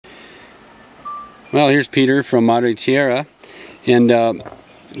Well, here's Peter from Madre Tierra, and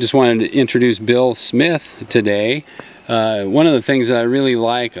just wanted to introduce Bill Smith today. One of the things that I really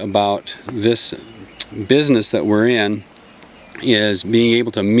like about this business that we're in is being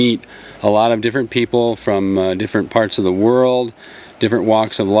able to meet a lot of different people from different parts of the world, different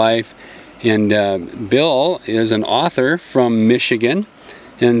walks of life. And Bill is an author from Michigan.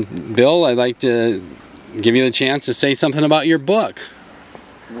 And Bill, I'd like to give you the chance to say something about your book.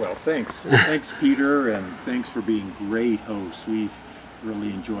 Well, thanks. Thanks, Peter, and thanks for being great hosts. We've really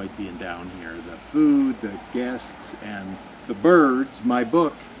enjoyed being down here. The food, the guests, and the birds. My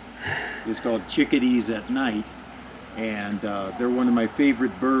book is called Chickadees at Night, and they're one of my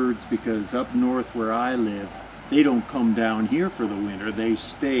favorite birds because up north where I live, they don't come down here for the winter. They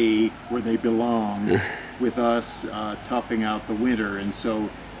stay where they belong with us, toughing out the winter. And so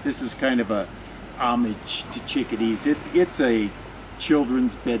this is kind of a homage to chickadees. It's a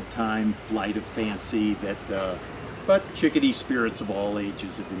children's bedtime flight of fancy that, but chickadee spirits of all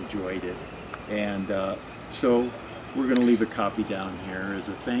ages have enjoyed it. And so we're going to leave a copy down here as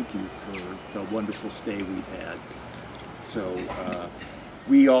a thank you for the wonderful stay we've had. So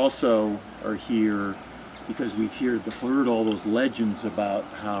we also are here because we've heard all those legends about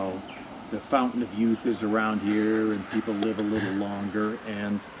how the fountain of youth is around here and people live a little longer,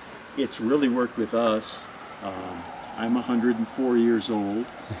 and it's really worked with us. I'm 104 years old,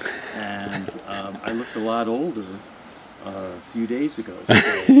 and I looked a lot older a few days ago.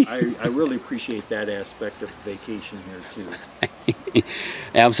 So I really appreciate that aspect of vacation here too.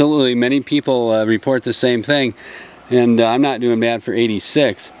 Absolutely. Many people report the same thing, and I'm not doing bad for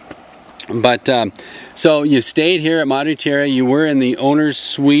 86. But so you stayed here at Madre Tierra. You were in the owner's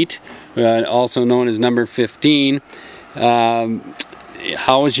suite, also known as number 15.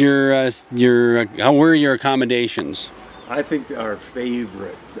 How was how were your accommodations? I think our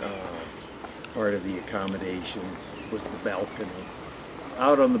favorite part of the accommodations was the balcony.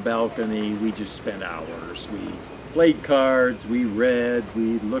 Out on the balcony, we just spent hours. We played cards, we read,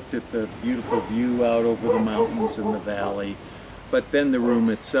 we looked at the beautiful view out over the mountains and the valley. But then the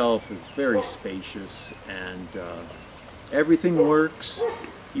room itself is very spacious, and everything works,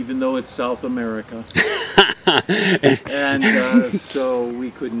 even though it's South America. And so we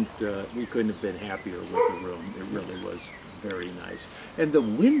couldn't have been happier with the room. It really was very nice. And the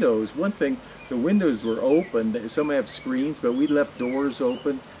windows, one thing, the windows were open. Some have screens, but we left doors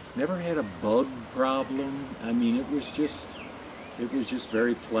open. Never had a bug problem. I mean, it was just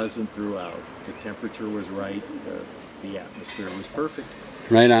very pleasant throughout. The temperature was right. The atmosphere was perfect.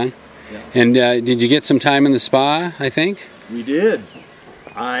 Right on. Yeah. And did you get some time in the spa, I think? We did.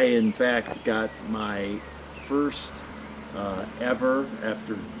 I, in fact, got my first ever,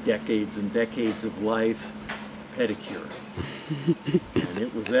 after decades and decades of life, pedicure. And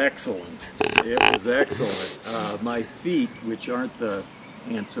it was excellent. It was excellent. My feet, which aren't the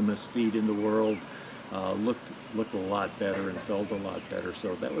handsomest feet in the world, looked a lot better and felt a lot better.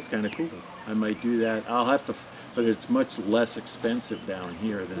 So that was kind of cool. I might do that. I'll have to, but it's much less expensive down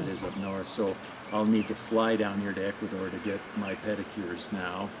here than it is up north. So I'll need to fly down here to Ecuador to get my pedicures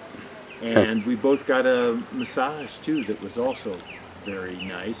now. And we both got a massage too that was also very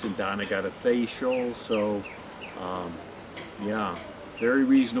nice. And Donna got a facial. So yeah, very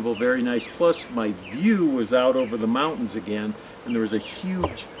reasonable, very nice. Plus my view was out over the mountains again, and there was a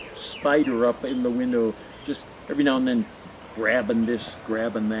huge spider up in the window, just every now and then grabbing this,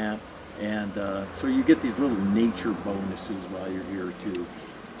 grabbing that. And so you get these little nature bonuses while you're here too.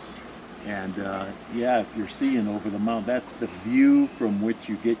 And yeah, if you're seeing over the mountain, that's the view from which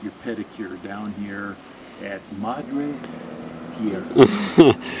you get your pedicure down here at Madre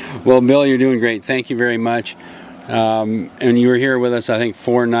Tierra. Well, Bill, you're doing great. Thank you very much. And you were here with us, I think,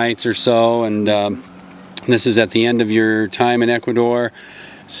 4 nights or so, and this is at the end of your time in Ecuador.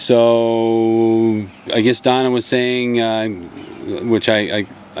 So I guess Donna was saying, which I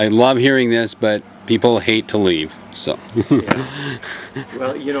love hearing this, but people hate to leave. So yeah.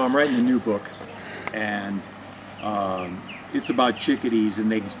 Well, you know, I'm writing a new book, and it's about chickadees, and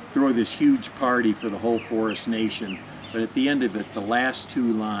they throw this huge party for the whole forest nation. But at the end of it, the last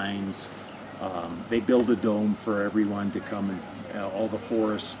 2 lines, they build a dome for everyone to come and all the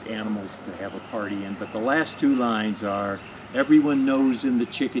forest animals to have a party in. But the last 2 lines are, everyone knows in the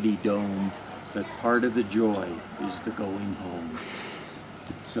chickadee dome that part of the joy is the going home.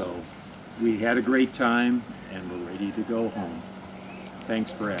 So we had a great time, and we're ready to go home.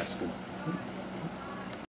 Thanks for asking.